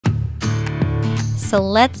So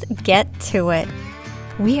let's get to it.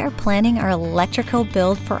 We are planning our electrical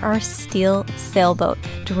build for our steel sailboat,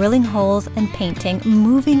 drilling holes and painting,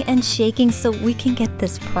 moving and shaking so we can get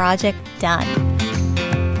this project done.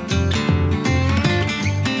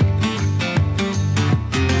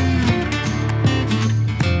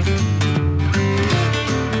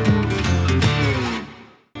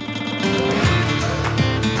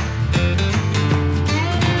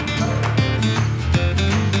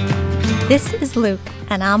 This is Luke,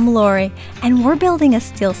 and I'm Lori, and we're building a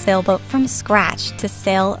steel sailboat from scratch to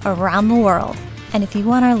sail around the world. And if you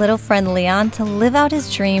want our little friend Leon to live out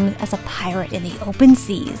his dreams as a pirate in the open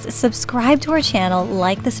seas, subscribe to our channel,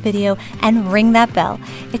 like this video, and ring that bell.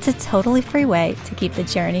 It's a totally free way to keep the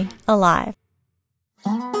journey alive.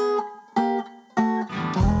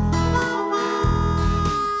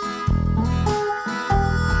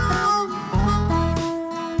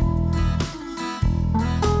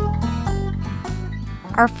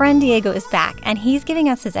 Our friend Diego is back, and he's giving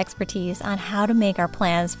us his expertise on how to make our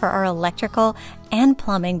plans for our electrical and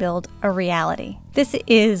plumbing build a reality. This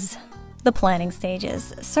is the planning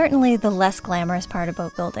stages, certainly the less glamorous part of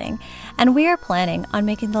boat building, and we are planning on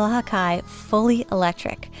making the LAHAKAI fully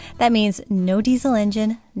electric. That means no diesel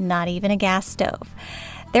engine, not even a gas stove.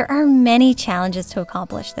 There are many challenges to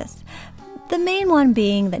accomplish this. The main one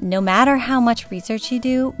being that no matter how much research you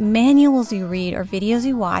do, manuals you read, or videos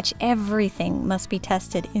you watch, everything must be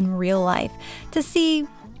tested in real life to see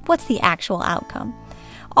what's the actual outcome.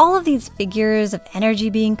 All of these figures of energy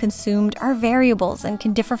being consumed are variables and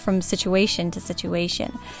can differ from situation to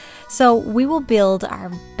situation. So we will build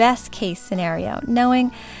our best case scenario,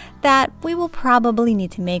 knowing that we will probably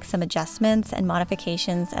need to make some adjustments and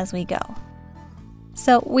modifications as we go.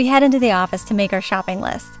 So we head into the office to make our shopping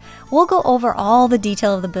list. We'll go over all the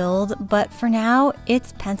detail of the build, but for now,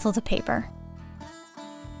 it's pencil to paper.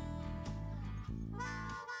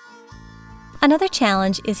 Another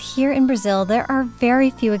challenge is here in Brazil, there are very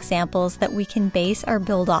few examples that we can base our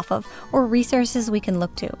build off of or resources we can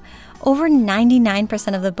look to. Over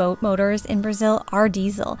 99% of the boat motors in Brazil are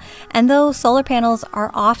diesel, and though solar panels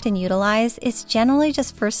are often utilized, it's generally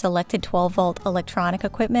just for selected 12-volt electronic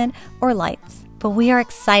equipment or lights. But we are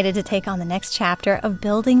excited to take on the next chapter of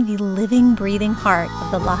building the living, breathing heart of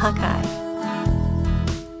the LAHAKAI.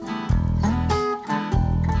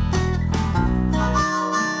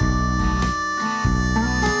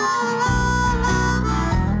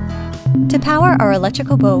 To power our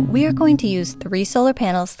electrical boat, we are going to use 3 solar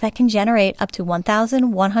panels that can generate up to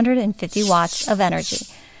 1,150 watts of energy.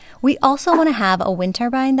 We also want to have a wind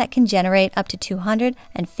turbine that can generate up to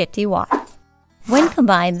 250 watts. When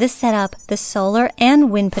combined, this setup, the solar and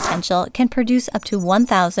wind potential, can produce up to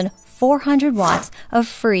 1,400 watts of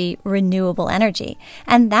free renewable energy,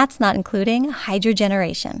 and that's not including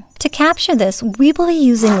hydrogeneration. To capture this, we will be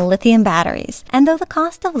using lithium batteries, and though the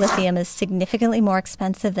cost of lithium is significantly more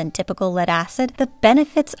expensive than typical lead acid, the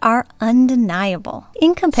benefits are undeniable.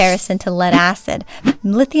 In comparison to lead acid,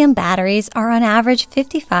 lithium batteries are on average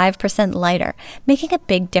 55% lighter, making a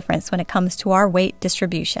big difference when it comes to our weight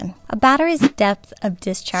distribution. A battery's depth of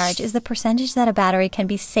discharge is the percentage that a battery can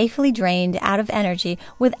be safely drained out of energy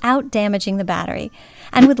without damaging the battery.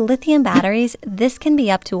 And with lithium batteries, this can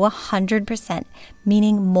be up to 100%,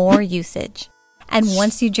 meaning more usage. And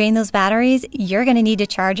once you drain those batteries, you're going to need to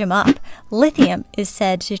charge them up. Lithium is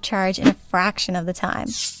said to charge in a fraction of the time.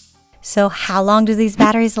 So how long do these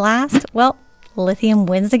batteries last? Well, lithium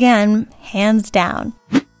wins again, hands down.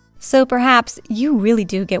 So perhaps you really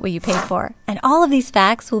do get what you paid for, and all of these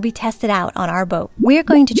facts will be tested out on our boat. We're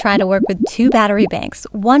going to try to work with 2 battery banks,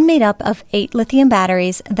 one made up of 8 lithium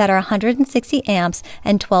batteries that are 160 amps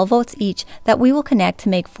and 12 volts each that we will connect to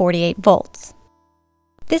make 48 volts.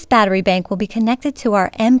 This battery bank will be connected to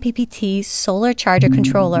our MPPT solar charger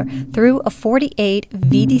controller through a 48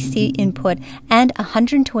 VDC input and a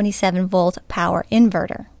 127 volt power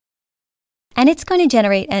inverter. And it's going to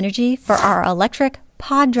generate energy for our electric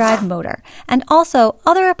pod drive motor, and also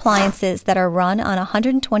other appliances that are run on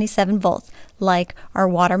 127 volts, like our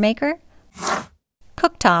water maker,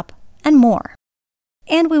 cooktop, and more.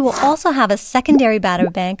 And we will also have a secondary battery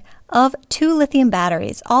bank of 2 lithium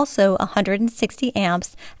batteries, also 160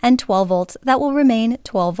 amps and 12 volts that will remain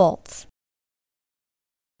 12 volts.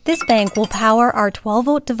 This bank will power our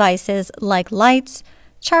 12-volt devices like lights,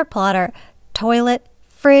 chart plotter, toilet,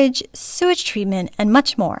 fridge, sewage treatment, and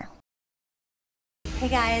much more. Hey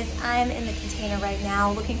guys, I'm in the container right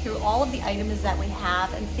now looking through all of the items that we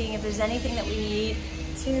have and seeing if there's anything that we need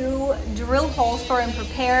to drill holes for and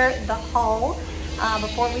prepare the hull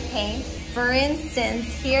before we paint. For instance,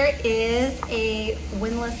 here is a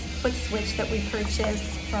windlass foot switch that we purchased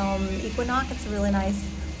from Equinox. It's a really nice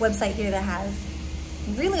website here that has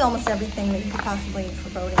really almost everything that you could possibly need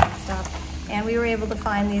for boating and stuff. And we were able to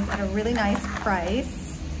find these at a really nice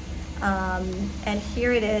price. And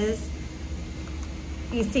here it is.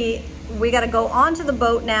 You see, we gotta go onto the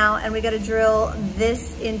boat now and we gotta drill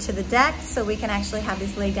this into the deck so we can actually have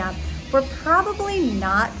these laid down. We're probably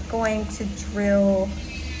not going to drill,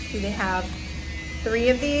 see they have 3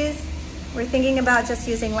 of these. We're thinking about just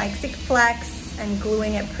using like thick flex and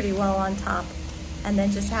gluing it pretty well on top, and then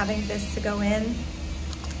just having this to go in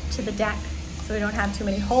to the deck so we don't have too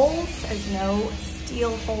many holes. As you know,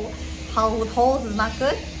 steel hollow with holes is not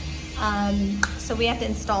good. So we have to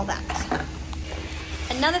install that.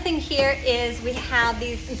 Another thing here is we have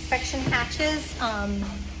these inspection hatches, and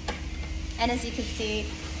as you can see,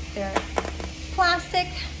 they're plastic,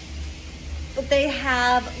 but they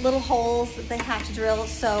have little holes that they have to drill.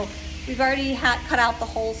 So we've already cut out the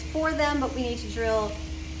holes for them, but we need to drill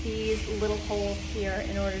these little holes here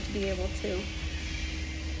in order to be able to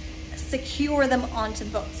secure them onto the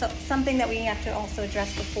boat. So something that we have to also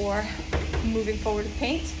address before moving forward with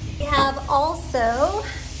paint. We have also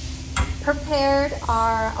prepared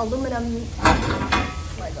our aluminum,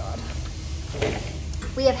 oh my God.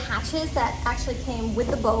 We have hatches that actually came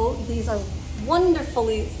with the boat. These are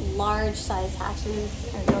wonderfully large size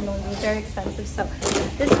hatches, and normally they're very expensive. So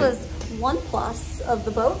this was one plus of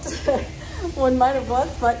the boat, one minor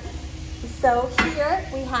plus, but so here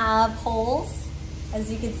we have holes.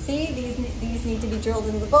 As you can see, these need to be drilled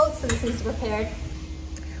into the boat, so this needs to be prepared.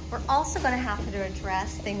 We're also going to have to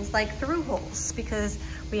address things like through holes, because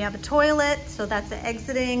we have a toilet, so that's the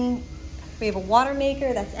exiting. We have a water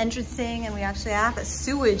maker, that's entrancing, and we actually have a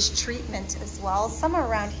sewage treatment as well. Somewhere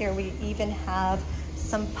around here, we even have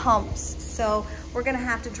some pumps. So we're going to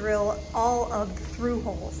have to drill all of the through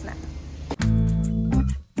holes now.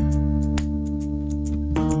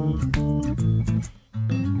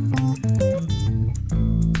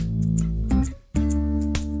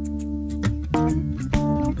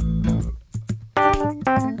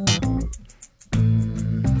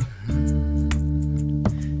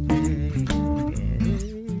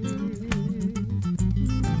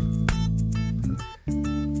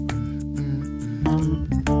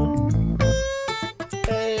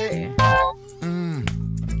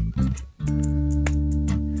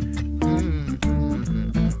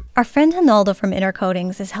 Our friend Hinaldo from Inner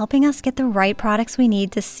Coatings is helping us get the right products we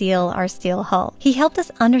need to seal our steel hull. He helped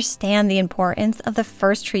us understand the importance of the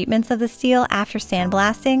first treatments of the steel after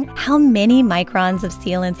sandblasting, how many microns of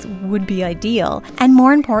sealants would be ideal, and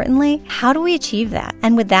more importantly, how do we achieve that?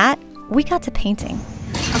 And with that, we got to painting.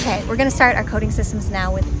 Okay, we're gonna start our coating systems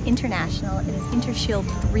now with International. It is Intershield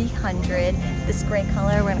 300, this gray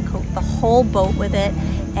color. We're gonna coat the whole boat with it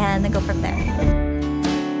and then go from there.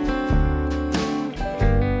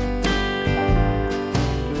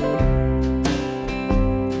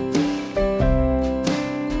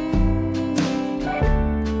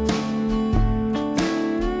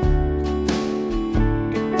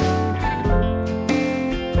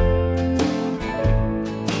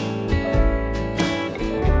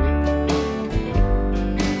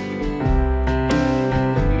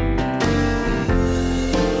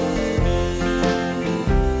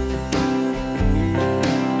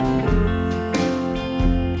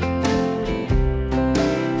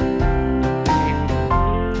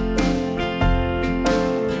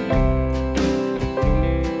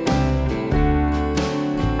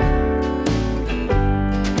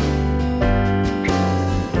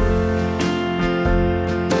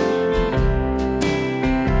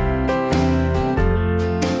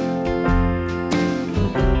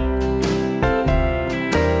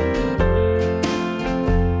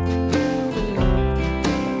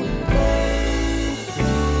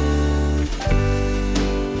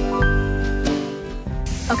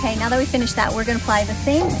 Okay, now that we finished that, we're gonna apply the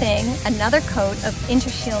same thing, another coat of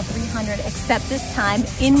Intershield 300, except this time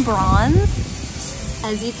in bronze.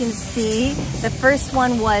 As you can see, the first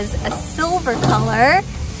one was a silver color.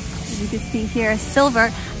 As you can see here,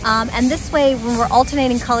 silver. And this way, when we're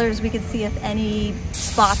alternating colors, we can see if any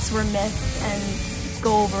spots were missed and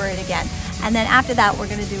go over it again. And then after that, we're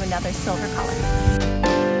gonna do another silver color.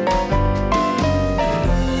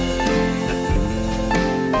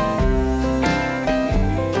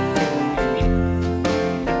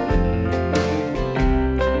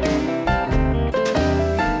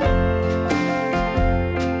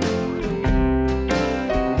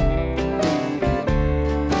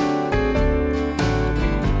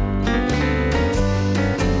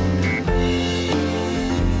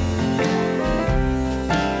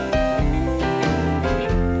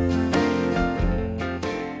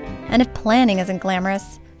 planning isn't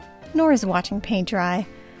glamorous, nor is watching paint dry.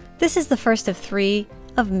 This is the first of 3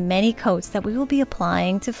 of many coats that we will be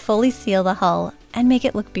applying to fully seal the hull and make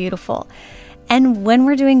it look beautiful. And when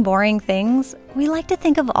we're doing boring things, we like to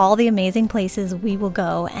think of all the amazing places we will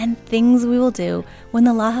go and things we will do when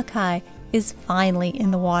the LAHAKAI is finally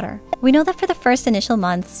in the water. We know that for the first initial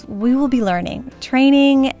months, we will be learning,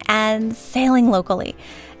 training, and sailing locally,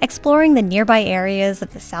 exploring the nearby areas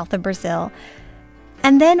of the south of Brazil.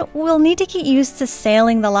 And then we'll need to get used to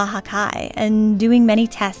sailing the LAHAKAI and doing many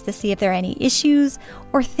tests to see if there are any issues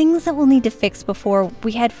or things that we'll need to fix before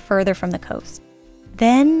we head further from the coast.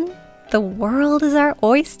 Then the world is our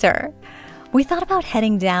oyster. We thought about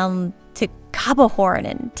heading down to Cabo Horn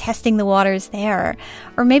and testing the waters there,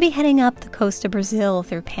 or maybe heading up the coast of Brazil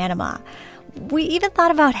through Panama. We even thought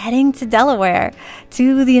about heading to Delaware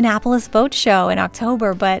to the Annapolis Boat Show in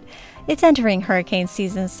October, but it's entering hurricane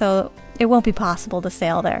season, so it won't be possible to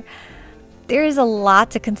sail there. There is a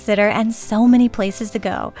lot to consider and so many places to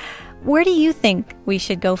go. Where do you think we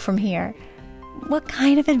should go from here? What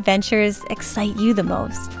kind of adventures excite you the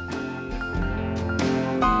most?